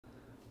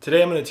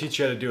Today I'm going to teach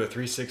you how to do a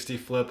 360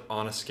 flip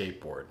on a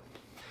skateboard.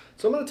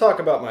 So I'm going to talk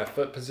about my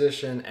foot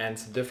position and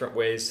some different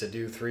ways to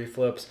do 3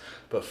 flips.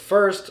 But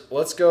first,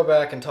 let's go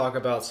back and talk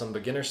about some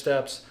beginner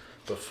steps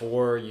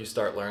before you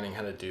start learning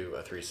how to do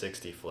a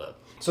 360 flip.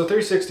 So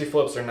 360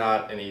 flips are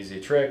not an easy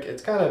trick.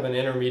 It's kind of an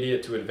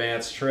intermediate to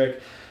advanced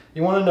trick.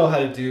 You want to know how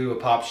to do a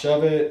pop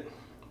shove it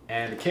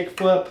and a kick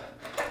flip.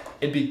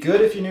 It'd be good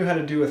if you knew how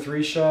to do a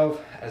 3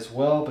 shove as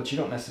well, but you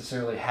don't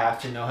necessarily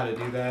have to know how to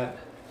do that.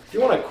 If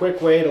you want a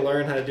quick way to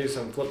learn how to do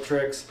some flip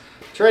tricks,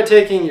 try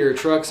taking your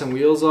trucks and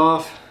wheels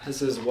off.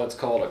 This is what's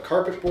called a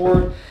carpet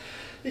board.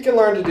 You can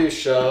learn to do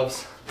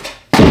shoves.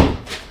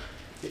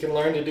 You can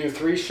learn to do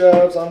 3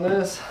 shoves on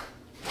this.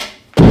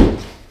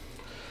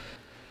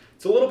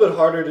 It's a little bit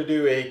harder to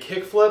do a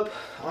kick flip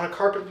on a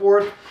carpet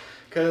board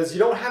because you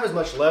don't have as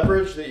much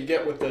leverage that you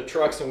get with the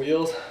trucks and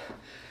wheels.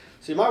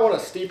 So you might want a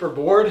steeper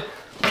board,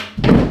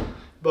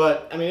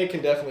 but I mean, it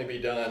can definitely be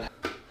done.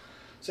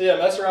 So yeah,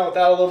 mess around with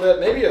that a little bit.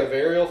 Maybe a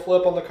varial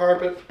flip on the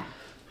carpet.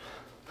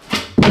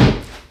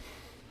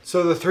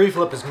 So the 3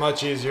 flip is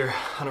much easier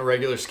on a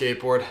regular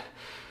skateboard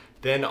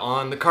than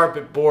on the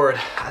carpet board.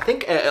 I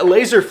think a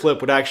laser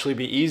flip would actually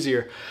be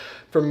easier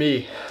for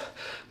me.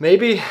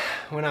 Maybe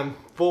when I'm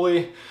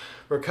fully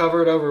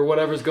recovered over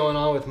whatever's going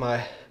on with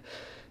my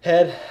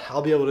head,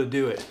 I'll be able to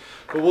do it.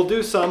 But we'll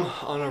do some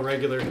on a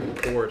regular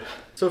board.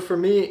 So for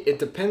me, it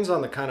depends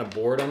on the kind of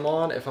board I'm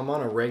on. If I'm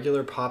on a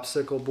regular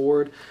popsicle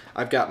board,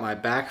 I've got my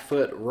back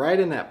foot right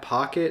in that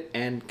pocket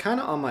and kind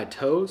of on my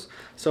toes.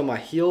 So my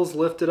heel's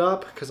lifted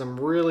up because I'm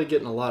really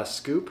getting a lot of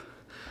scoop.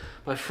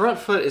 My front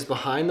foot is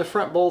behind the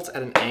front bolts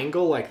at an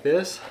angle like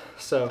this.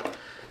 So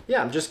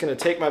yeah, I'm just gonna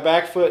take my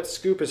back foot,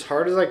 scoop as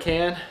hard as I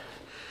can,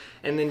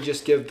 and then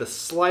just give the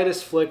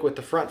slightest flick with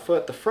the front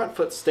foot. The front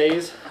foot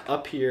stays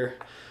up here,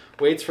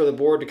 waits for the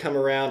board to come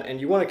around, and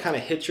you want to kind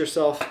of hit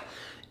yourself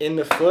in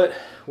the foot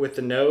with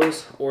the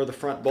nose or the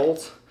front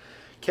bolts.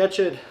 Catch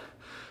it,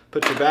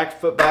 put your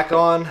back foot back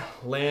on,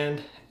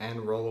 land,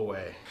 and roll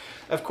away.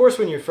 Of course,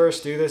 when you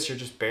first do this, you're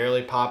just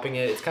barely popping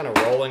it. It's kind of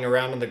rolling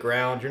around on the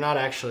ground. You're not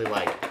actually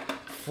like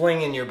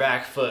flinging your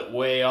back foot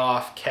way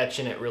off,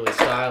 catching it really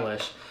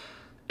stylish.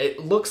 It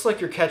looks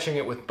like you're catching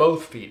it with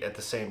both feet at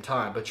the same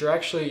time, but you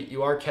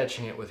are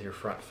catching it with your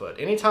front foot.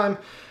 Anytime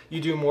you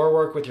do more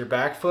work with your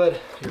back foot,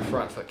 your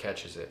front foot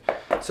catches it.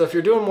 So if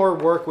you're doing more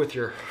work with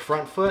your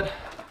front foot,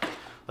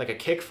 like a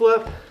kick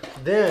flip,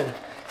 then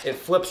it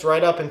flips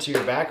right up into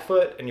your back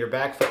foot and your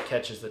back foot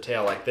catches the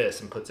tail like this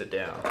and puts it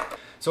down.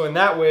 So in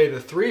that way, the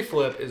 3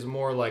 flip is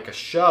more like a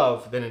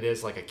shove than it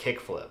is like a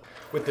kick flip.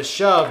 With the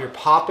shove, you're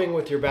popping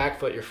with your back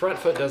foot. Your front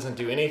foot doesn't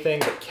do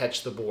anything but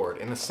catch the board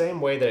in the same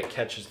way that it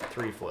catches the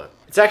 3 flip.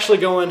 It's actually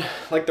going,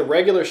 like the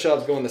regular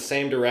shove's going the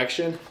same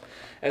direction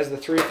as the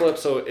 3 flip,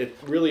 so it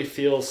really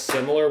feels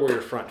similar where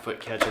your front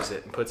foot catches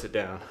it and puts it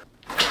down.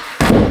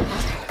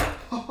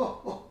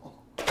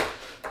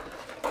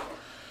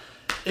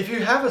 If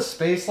you have a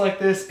space like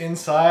this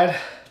inside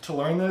to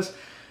learn this,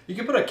 you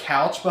can put a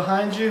couch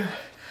behind you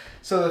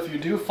so that if you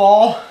do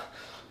fall,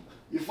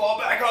 you fall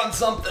back on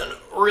something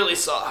really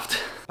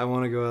soft. I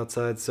want to go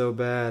outside so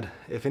bad.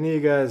 If any of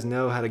you guys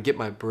know how to get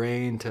my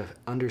brain to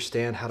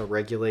understand how to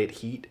regulate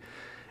heat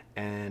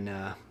and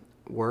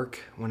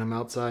work when I'm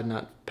outside,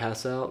 not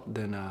pass out,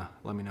 then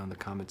let me know in the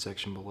comment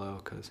section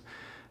below, because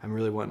I'm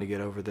really wanting to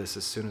get over this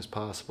as soon as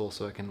possible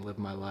so I can live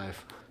my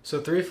life. So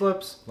 3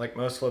 flips, like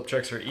most flip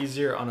tricks, are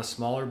easier on a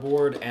smaller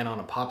board and on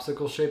a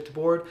popsicle shaped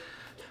board.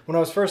 When I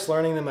was first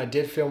learning them, I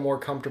did feel more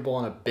comfortable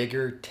on a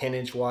bigger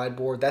 10-inch wide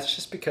board. That's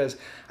just because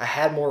I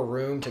had more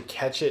room to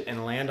catch it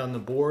and land on the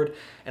board,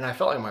 and I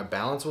felt like my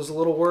balance was a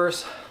little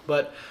worse.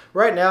 But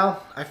right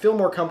now, I feel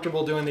more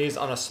comfortable doing these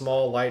on a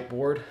small, light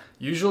board.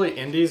 Usually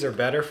indies are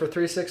better for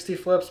 360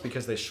 flips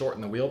because they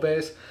shorten the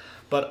wheelbase.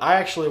 But I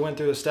actually went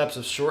through the steps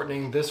of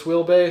shortening this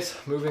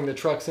wheelbase, moving the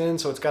trucks in,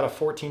 so it's got a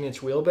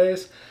 14-inch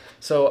wheelbase.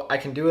 So I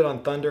can do it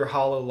on Thunder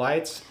hollow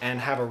lights and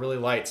have a really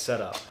light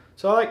setup.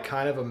 So I like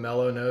kind of a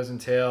mellow nose and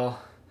tail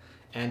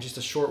and just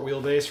a short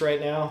wheelbase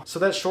right now. So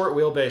that short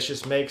wheelbase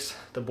just makes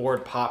the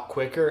board pop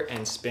quicker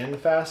and spin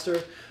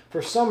faster.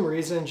 For some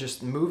reason,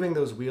 just moving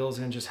those wheels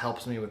in just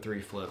helps me with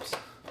 3 flips.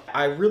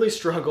 I really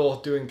struggle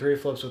doing 3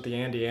 flips with the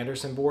Andy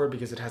Anderson board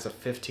because it has a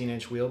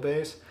 15-inch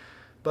wheelbase.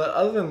 But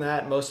other than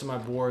that, most of my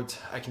boards,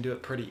 I can do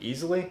it pretty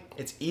easily.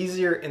 It's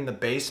easier in the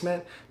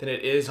basement than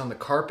it is on the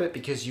carpet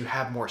because you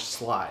have more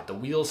slide. The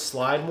wheels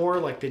slide more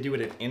like they do at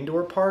an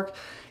indoor park.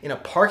 In a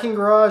parking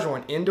garage or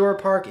an indoor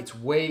park, it's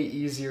way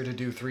easier to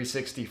do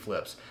 360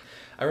 flips.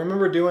 I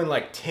remember doing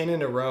like 10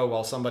 in a row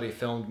while somebody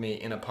filmed me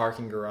in a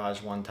parking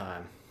garage one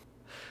time.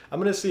 I'm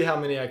gonna see how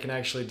many I can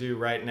actually do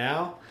right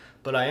now,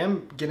 but I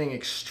am getting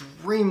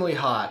extremely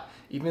hot.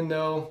 Even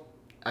though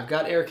I've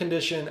got air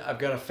conditioning, I've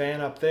got a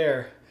fan up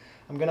there,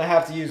 I'm gonna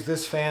have to use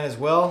this fan as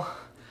well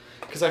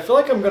because I feel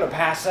like I'm gonna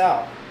pass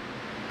out.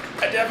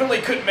 I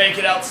definitely couldn't make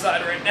it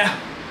outside right now.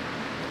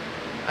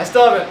 I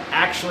still haven't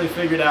actually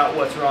figured out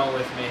what's wrong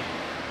with me.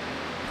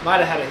 Might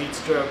have had a heat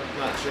stroke,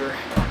 not sure.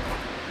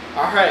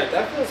 All right,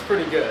 that feels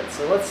pretty good.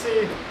 So let's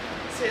see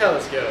how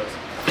this goes.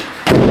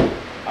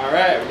 All right.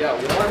 right, we got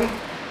one.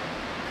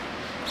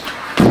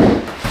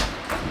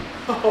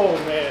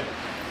 Oh man,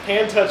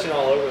 hand touching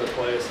all over the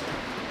place.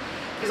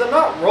 Because I'm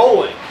not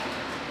rolling.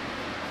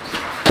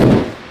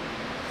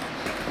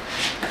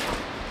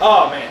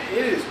 Oh man,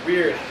 it is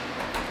weird.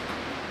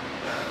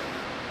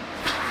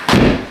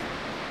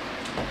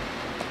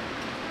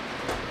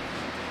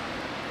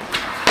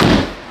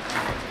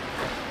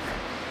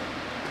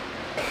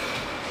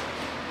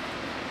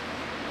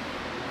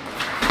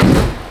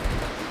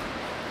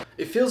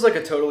 It feels like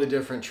a totally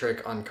different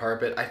trick on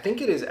carpet. I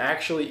think it is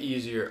actually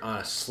easier on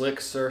a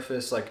slick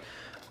surface like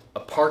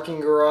a parking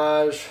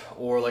garage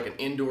or like an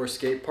indoor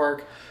skate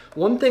park.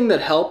 One thing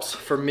that helps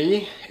for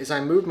me is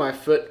I move my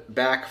foot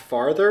back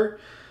farther,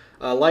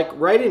 like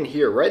right in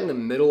here, right in the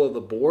middle of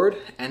the board,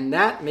 and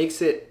that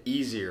makes it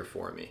easier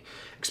for me.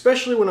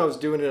 Especially when I was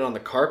doing it on the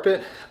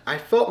carpet, I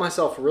felt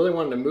myself really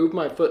wanting to move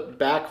my foot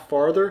back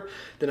farther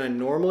than I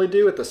normally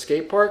do at the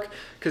skate park,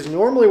 because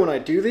normally when I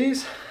do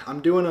these,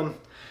 I'm doing them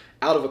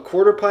out of a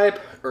quarter pipe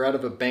or out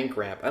of a bank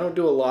ramp. I don't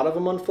do a lot of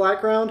them on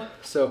flat ground,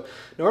 so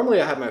normally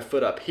I have my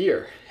foot up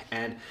here,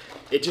 and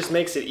it just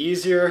makes it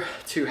easier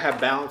to have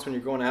balance when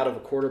you're going out of a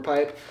quarter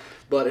pipe.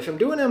 But if I'm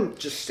doing them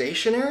just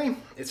stationary,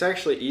 it's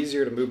actually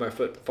easier to move my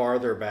foot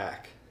farther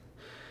back.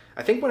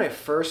 I think when I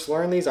first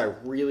learned these, I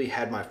really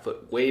had my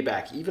foot way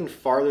back, even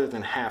farther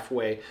than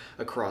halfway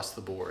across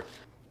the board.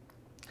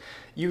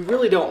 You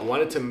really don't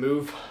want it to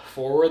move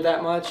forward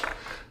that much,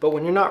 but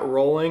when you're not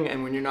rolling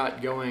and when you're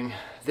not going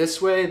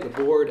this way, the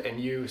board and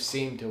you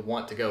seem to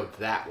want to go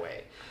that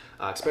way,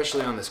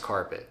 especially on this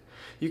carpet.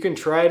 You can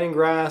try it in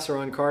grass or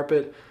on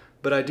carpet,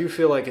 but I do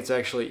feel like it's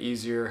actually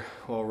easier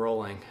while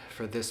rolling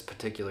for this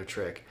particular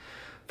trick.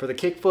 For the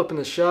kickflip and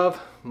the shove,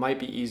 might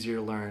be easier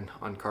to learn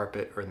on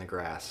carpet or in the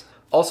grass.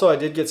 Also, I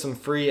did get some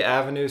free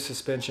Avenue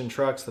suspension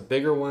trucks, the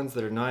bigger ones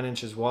that are 9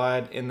 inches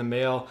wide, in the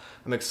mail.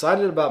 I'm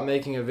excited about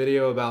making a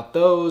video about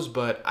those,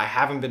 but I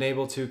haven't been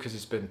able to because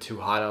it's been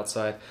too hot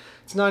outside.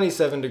 It's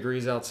 97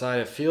 degrees outside.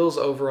 It feels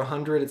over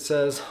 100, it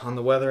says on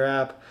the weather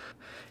app.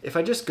 If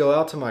I just go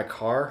out to my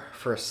car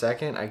for a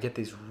second, I get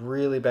these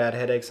really bad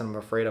headaches and I'm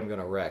afraid I'm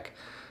gonna wreck.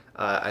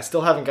 I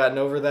still haven't gotten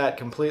over that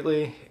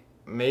completely.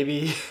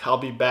 Maybe I'll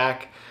be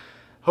back.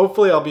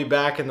 Hopefully I'll be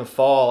back in the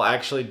fall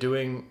actually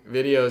doing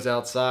videos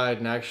outside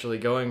and actually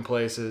going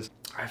places.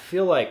 I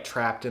feel like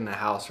trapped in the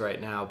house right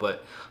now,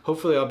 but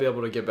hopefully I'll be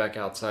able to get back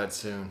outside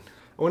soon.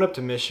 I went up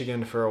to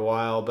Michigan for a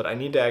while, but I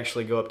need to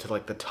actually go up to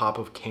like the top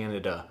of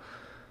Canada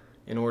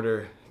in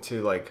order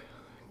to like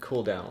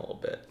cool down a little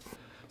bit.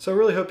 So I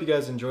really hope you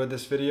guys enjoyed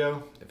this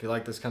video. If you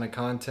like this kind of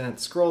content,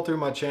 scroll through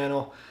my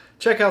channel,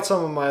 check out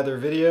some of my other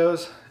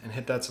videos, and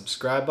hit that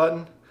subscribe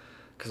button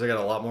because I got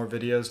a lot more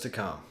videos to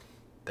come.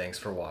 Thanks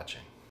for watching.